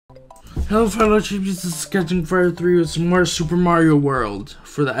Hello fellow chiefs, this is Sketching Fire 3 with some more Super Mario World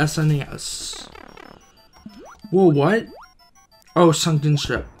for the SNES. Whoa, what? Oh, sunken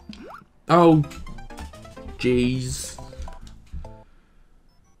ship. Oh, jeez.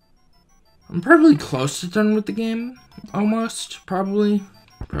 I'm probably close to done with the game. Almost. Probably.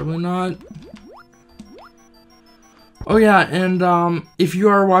 Probably not. Oh yeah, and if you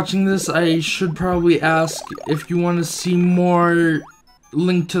are watching this, I should probably ask if you want to see more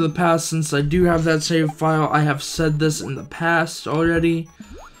Link to the Past, since I do have that save file. I have said this in the past already,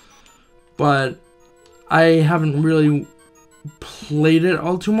 but I haven't really played it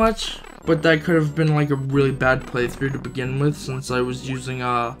all too much. But that could have been like a really bad playthrough to begin with, since I was using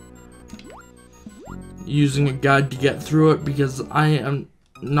a guide to get through it, because I am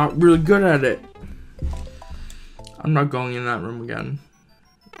not really good at it. I'm not going in that room again,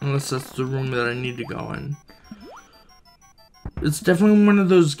 unless that's the room that I need to go in. It's definitely one of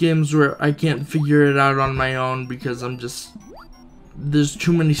those games where I can't figure it out on my own, because there's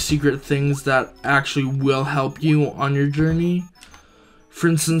too many secret things that actually will help you on your journey. For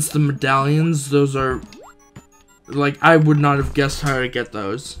instance, the medallions, those are, like, I would not have guessed how to get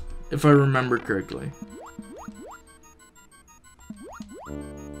those, if I remember correctly.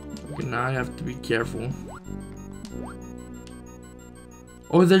 Okay, now I have to be careful.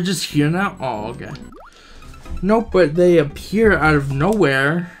 Oh, they're just here now? Oh, okay. Nope, but they appear out of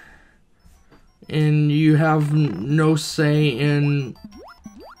nowhere, and you have no say in...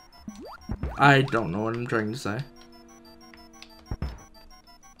 I don't know what I'm trying to say.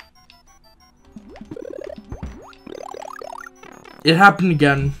 It happened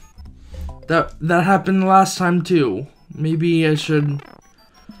again. That happened last time too. Maybe I should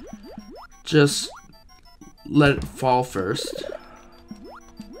just let it fall first.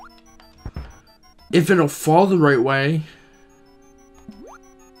 If it'll fall the right way.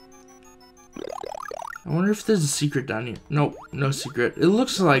 I wonder if there's a secret down here. Nope, no secret. It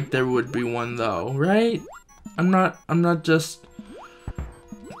looks like there would be one though, right? I'm not just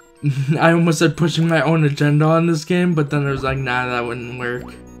I almost said pushing my own agenda on this game, but then I was like, nah, that wouldn't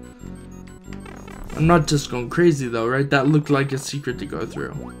work. I'm not just going crazy though, right? That looked like a secret to go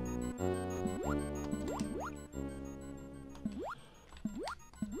through.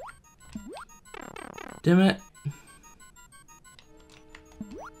 Damn it.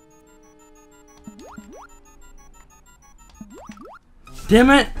 Damn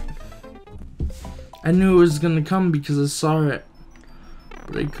it! I knew it was gonna come because I saw it,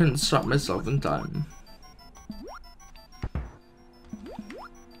 but I couldn't stop myself in time.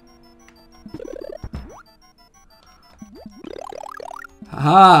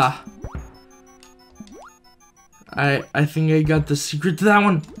 Haha! I think I got the secret to that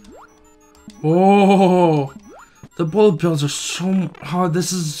one. Oh, the bullet bills are so... Oh,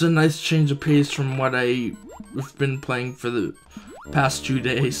 this is a nice change of pace from what I've been playing for the past 2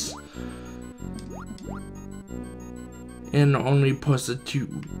 days. And only posted two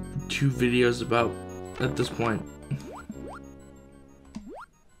videos about at this point.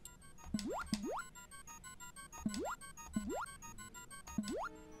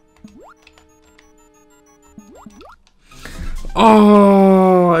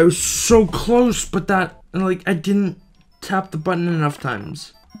 Oh, I was so close, but that, like, I didn't tap the button enough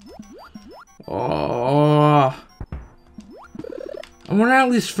times. Oh, I want to at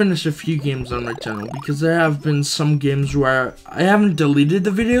least finish a few games on my channel, because there have been some games where I haven't deleted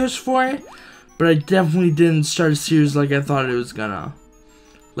the videos for it, but I definitely didn't start a series like I thought it was gonna.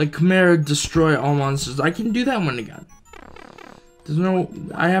 Like Chimera Destroy All Monsters, I can do that one again.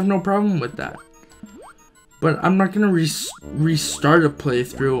 I have no problem with that. But I'm not gonna restart a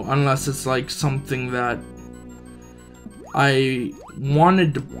playthrough unless it's like something that I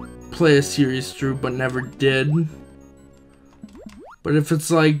wanted to play a series through but never did. But if it's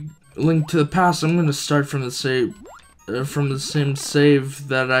like Link to the Past, I'm gonna start from the same save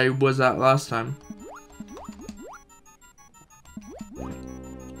that I was at last time.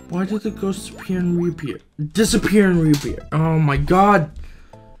 Why did the ghost appear and reappear? Disappear and reappear. Oh my god.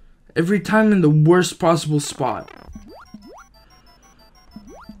 Every time in the worst possible spot.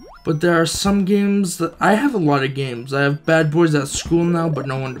 But there are some games that... I have a lot of games. I have Bad Boys at School now, but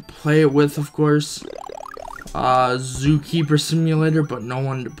no one to play it with, of course. Zookeeper Simulator, but no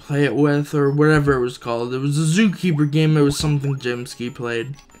one to play it with, or whatever it was called. It was a Zookeeper game. It was something Jimsky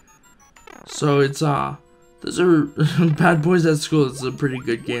played. So it's, those are... Bad Boys at School is a pretty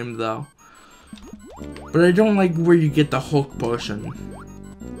good game, though. But I don't like where you get the Hulk potion.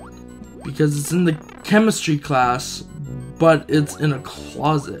 Because it's in the chemistry class, but it's in a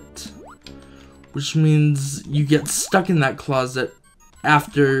closet. Which means you get stuck in that closet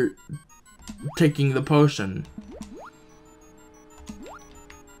after taking the potion.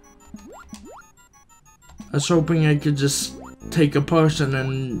 I was hoping I could just take a potion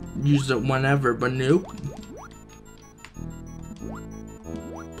and use it whenever, but nope.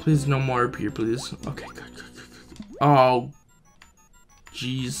 Please no more up here, please. Okay, good. Oh,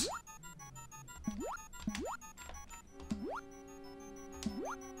 jeez.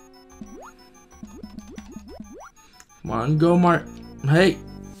 Come on, go, Mark. Hey,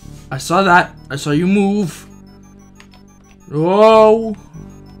 I saw that. I saw you move. Whoa.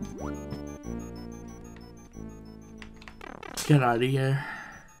 Get out of here.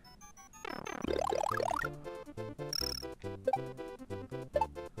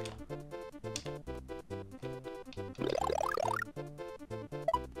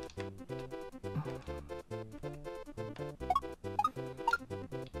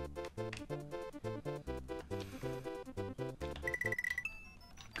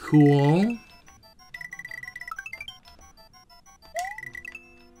 Cool.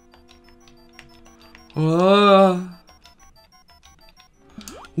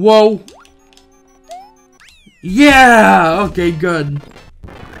 Whoa. Yeah. Okay, good.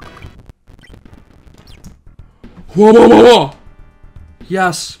 Whoa.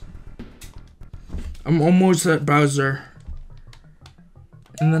 Yes. I'm almost at Bowser.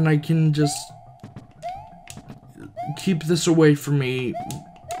 And then I can just keep this away from me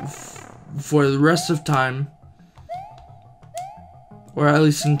for the rest of time. Or at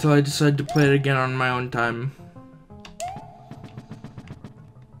least until I decide to play it again on my own time.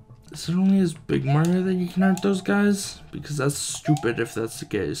 Is it only as Big Mario that you can hurt those guys? Because that's stupid if that's the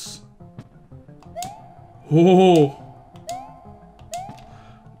case. Oh!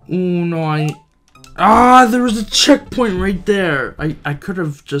 Oh no, there was a checkpoint right there! I could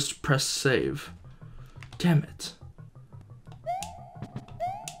have just pressed save. Damn it.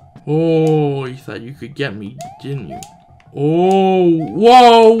 Oh, you thought you could get me, didn't you? Oh,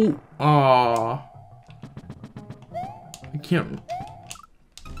 whoa! Aw.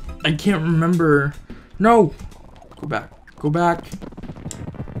 I can't remember. No! Go back. Go back.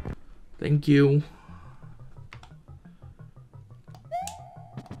 Thank you.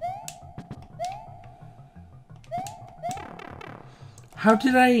 How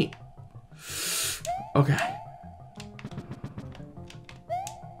did I... Okay.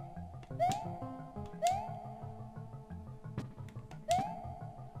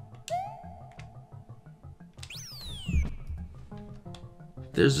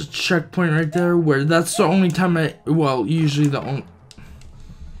 There's a checkpoint right there where that's the only time usually the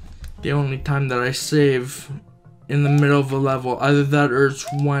only time that I save in the middle of a level. Either that or it's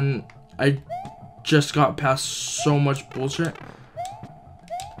when I just got past so much bullshit.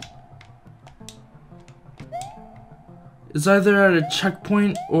 It's either at a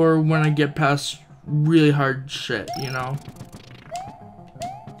checkpoint or when I get past really hard shit, you know?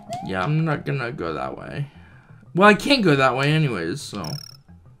 Yeah, I'm not gonna go that way. Well, I can't go that way anyways, so...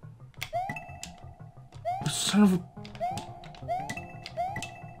 Son of a...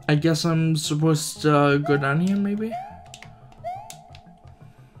 I guess I'm supposed to go down here, maybe?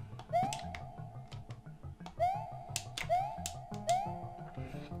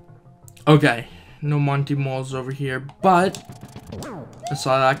 Okay, no Monty Moles over here, but... I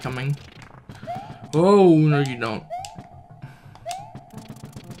saw that coming. Oh, no you don't.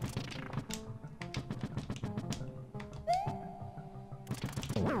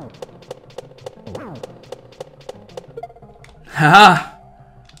 Haha!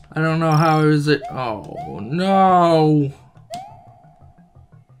 I don't know how is it. Oh no!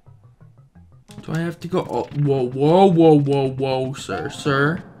 Do I have to go? Oh, whoa, sir.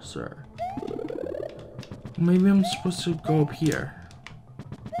 Maybe I'm supposed to go up here.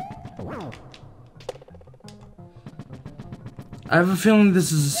 I have a feeling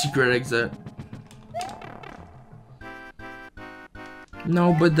this is a secret exit.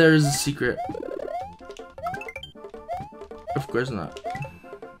 No, but there is a secret. Of course not.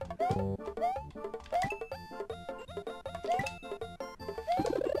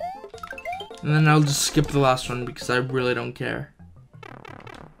 And then I'll just skip the last one because I really don't care.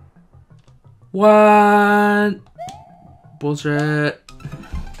 What? Bullshit.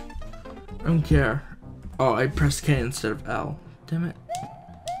 I don't care. Oh, I pressed K instead of L. Damn it.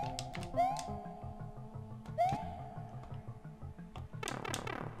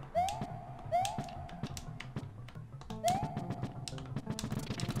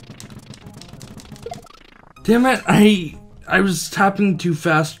 Damn it, I was tapping too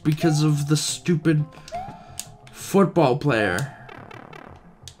fast because of the stupid football player.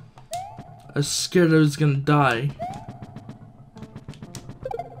 I was scared I was gonna die.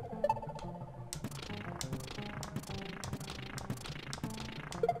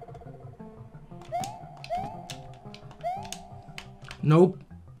 Nope.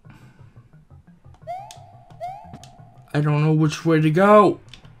 I don't know which way to go.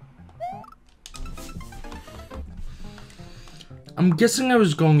 I'm guessing I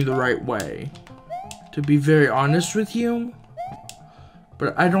was going the right way, to be very honest with you.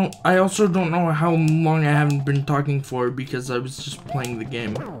 But I also don't know how long I haven't been talking for because I was just playing the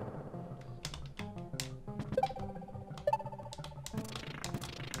game.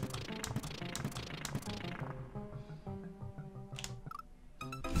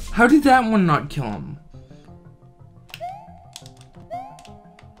 How did that one not kill him?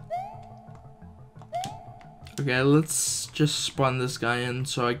 Okay, let's just spawn this guy in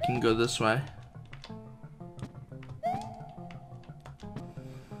so I can go this way.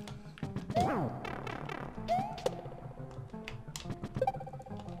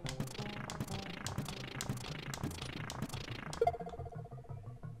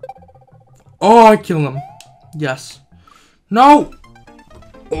 Oh, I killed him. Yes. No!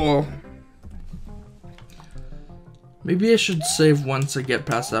 Oh. Maybe I should save once I get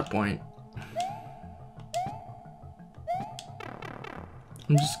past that point.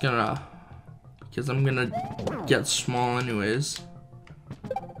 I'm just gonna, because I'm gonna get small anyways.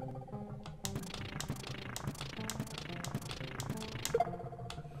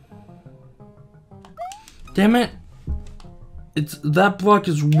 Damn it! That block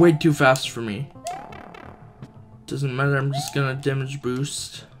is way too fast for me. Doesn't matter, I'm just gonna damage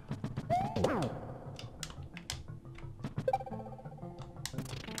boost.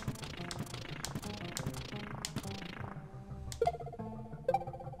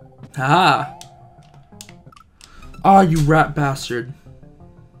 Haha! Ah, you rat bastard.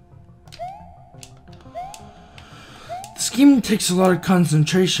 This game takes a lot of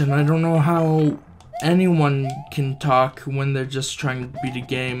concentration. I don't know how anyone can talk when they're just trying to beat a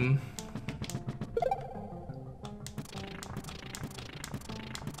game.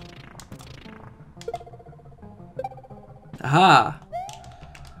 Aha!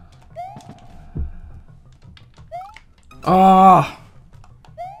 Ah!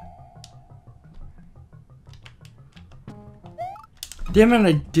 Damn it,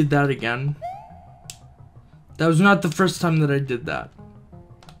 I did that again. That was not the first time that I did that.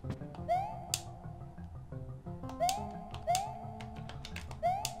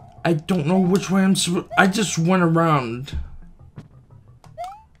 I don't know which way I'm supposed. I just went around.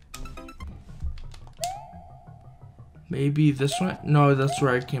 Maybe this one? No, that's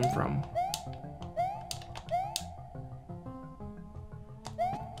where I came from.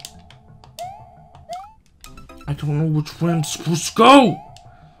 I don't know which way I'm supposed to go!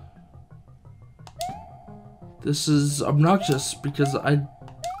 This is obnoxious because I...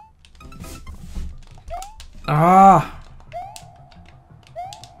 Ah!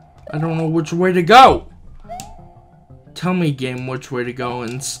 I don't know which way to go! Tell me, game, which way to go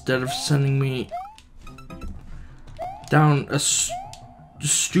instead of sending me down a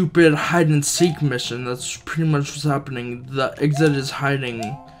stupid hide-and-seek mission. That's pretty much what's happening. The exit is hiding,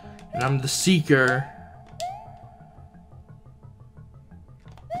 and I'm the seeker.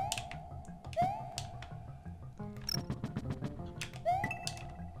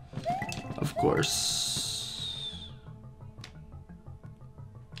 Of course.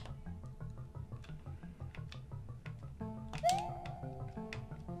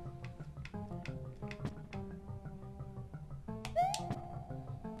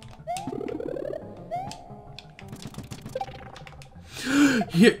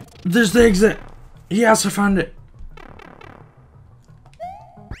 Here, there's the exit. Yes, I found it.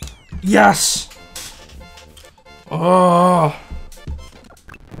 Yes. Oh.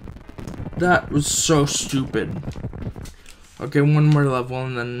 That was so stupid. Okay, one more level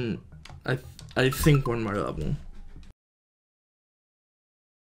and then I think one more level.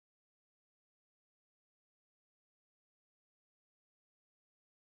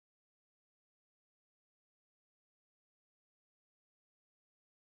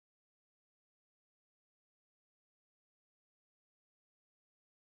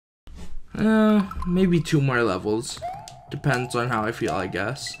 Maybe 2 more levels. Depends on how I feel, I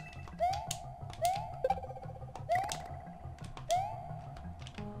guess.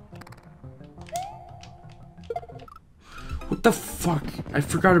 What the fuck? I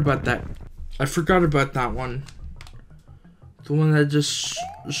forgot about that. I forgot about that one. The one that just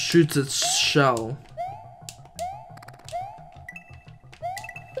shoots its shell.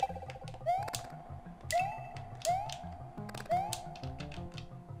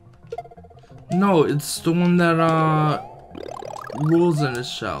 No, it's the one that rolls in its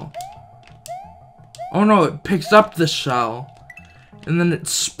shell. Oh no, it picks up the shell and then it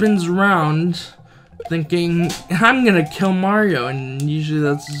spins around thinking I'm gonna kill Mario, and usually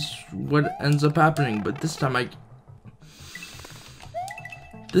that's what ends up happening. But this time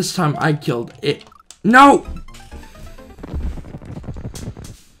I killed it. No!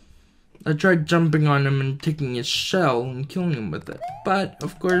 I tried jumping on him and taking his shell and killing him with it. But,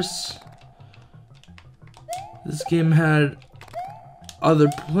 of course, this game had other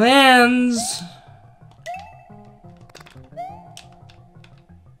plans.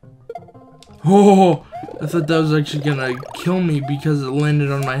 Oh, I thought that was actually gonna kill me because it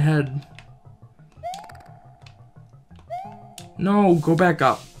landed on my head. No, go back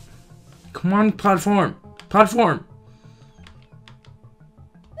up. Come on, platform. Platform.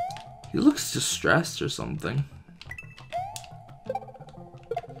 He looks distressed or something.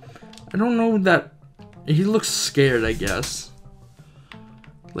 I don't know that... He looks scared, I guess.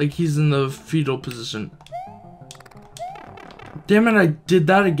 Like he's in the fetal position. Damn it, I did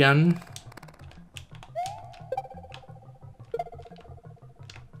that again.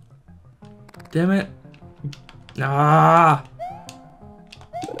 Damn it. Ah!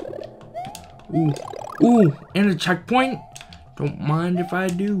 Ooh. Ooh, and a checkpoint? Don't mind if I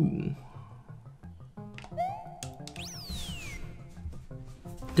do.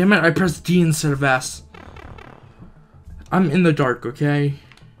 Damn it, I pressed D instead of S. I'm in the dark, okay?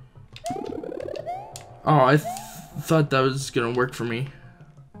 Oh, I thought that was gonna work for me.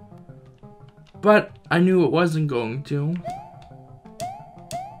 But I knew it wasn't going to.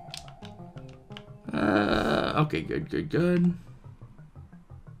 Okay, good.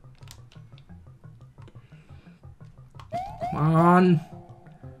 Come on.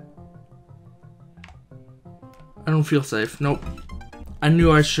 I don't feel safe. Nope. I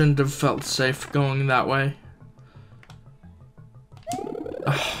knew I shouldn't have felt safe going that way.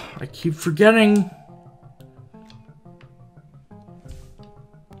 Ugh, I keep forgetting.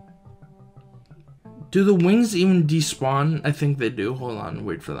 Do the wings even despawn? I think they do. Hold on,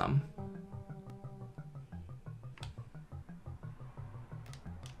 wait for them.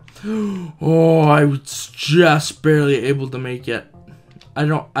 Oh, I was just barely able to make it. I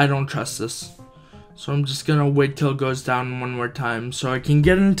don't trust this. So I'm just gonna wait till it goes down one more time so I can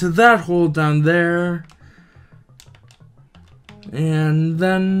get into that hole down there. And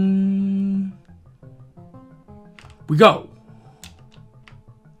then we go.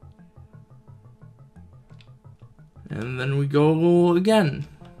 And then we go again.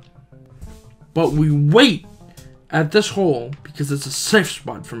 But we wait at this hole because it's a safe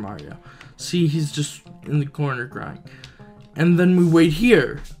spot for Mario. See, he's just in the corner crying. And then we wait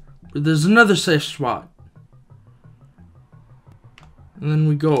here, where there's another safe spot. And then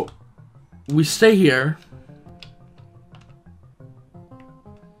we go. We stay here.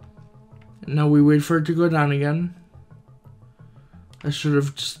 And now we wait for it to go down again. I should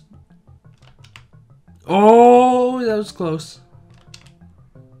have just... Oh, that was close.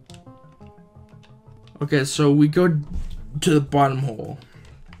 Okay, so we go to the bottom hole.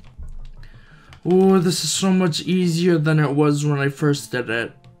 Oh, this is so much easier than it was when I first did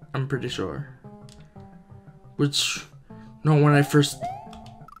it. I'm pretty sure. Which, no, when I first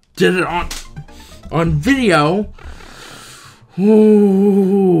did it on video.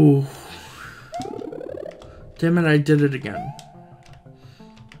 Ooh. Damn it, I did it again.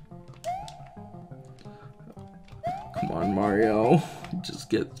 Come on, Mario.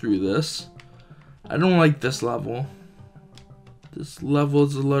 Just get through this. I don't like this level. This level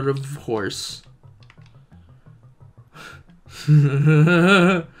is a lot of horse.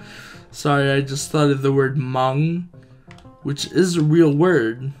 Sorry, I just thought of the word mung, which is a real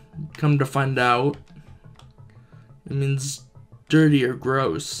word. Come to find out, it means dirty or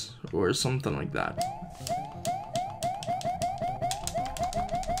gross or something like that.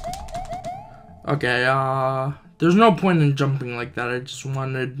 Okay, there's no point in jumping like that. I just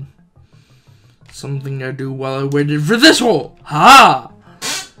wanted something to do while I waited for this hole. Ha!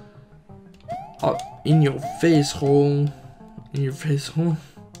 Oh, in your face hole. In your face hole.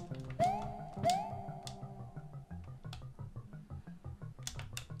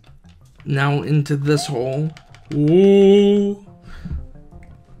 Now into this hole. Ooh.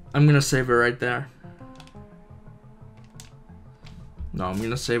 I'm gonna save it right there. No, I'm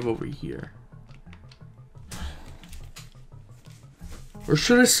gonna save over here. Or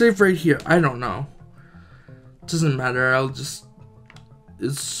should I save right here? I don't know. Doesn't matter. I'll just...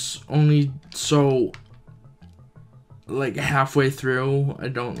 It's only so... like halfway through I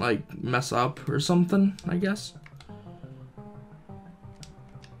don't like mess up or something, I guess.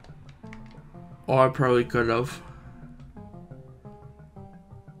 Oh, I probably could have.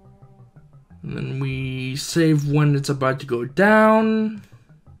 And then we save when it's about to go down.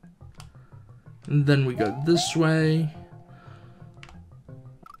 And then we go this way.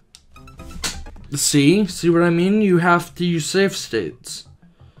 See what I mean? You have to use save states.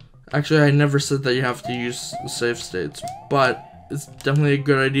 Actually, I never said that you have to use save states, but it's definitely a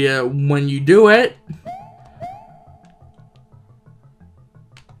good idea when you do it.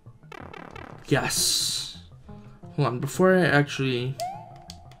 Yes. Hold on, before I actually...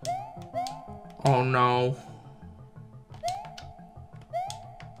 Oh no.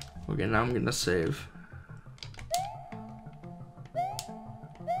 Okay, now I'm gonna save.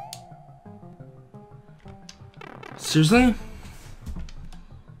 Seriously?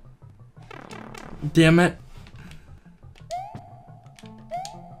 Damn it.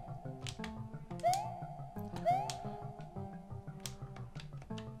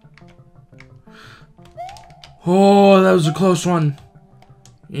 Oh, that was a close one.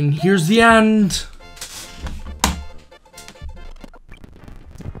 And here's the end.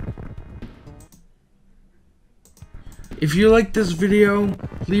 If you like this video,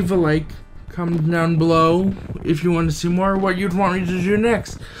 leave a like, comment down below if you want to see more, what you'd want me to do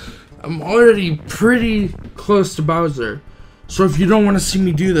next. I'm already pretty close to Bowser, so if you don't want to see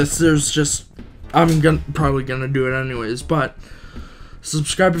me do this, I'm probably gonna do it anyways, but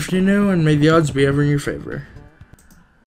subscribe if you're new, and may the odds be ever in your favor.